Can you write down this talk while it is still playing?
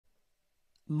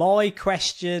My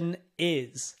question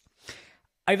is,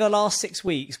 over the last 6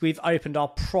 weeks, we've opened our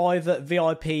private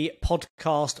VIP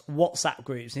podcast WhatsApp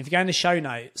groups. And if you go in the show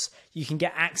notes, you can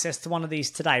get access to one of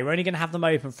these today. We're only going to have them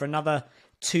open for another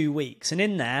 2 weeks. And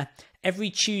in there, every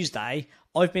Tuesday,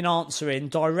 I've been answering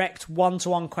direct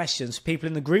one-to-one questions for people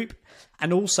in the group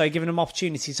and also giving them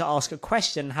opportunity to ask a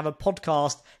question and have a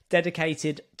podcast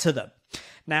dedicated to them.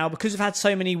 Now, because we've had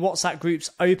so many WhatsApp groups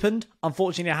opened,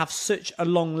 unfortunately, I have such a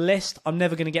long list. I'm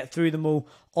never going to get through them all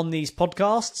on these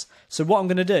podcasts. So what I'm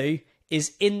going to do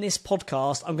is in this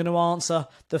podcast, I'm going to answer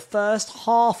the first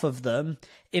half of them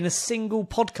in a single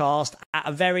podcast at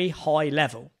a very high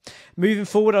level. Moving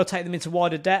forward, I'll take them into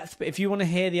wider depth. But if you want to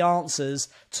hear the answers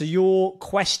to your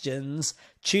questions,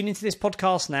 tune into this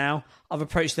podcast now. I've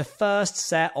approached the first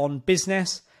set on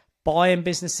business, buying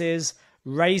businesses,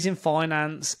 raising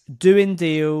finance, doing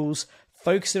deals,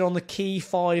 focusing on the key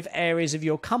 5 areas of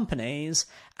your companies.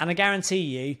 And I guarantee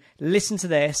you, listen to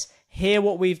this, hear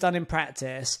what we've done in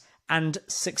practice, and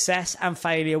success and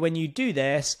failure when you do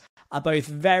this are both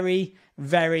very,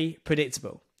 very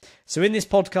predictable. So in this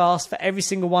podcast, for every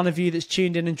single one of you that's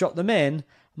tuned in and dropped them in,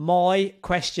 my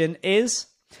question is,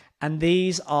 and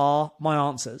these are my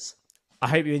answers. I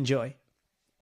hope you enjoy.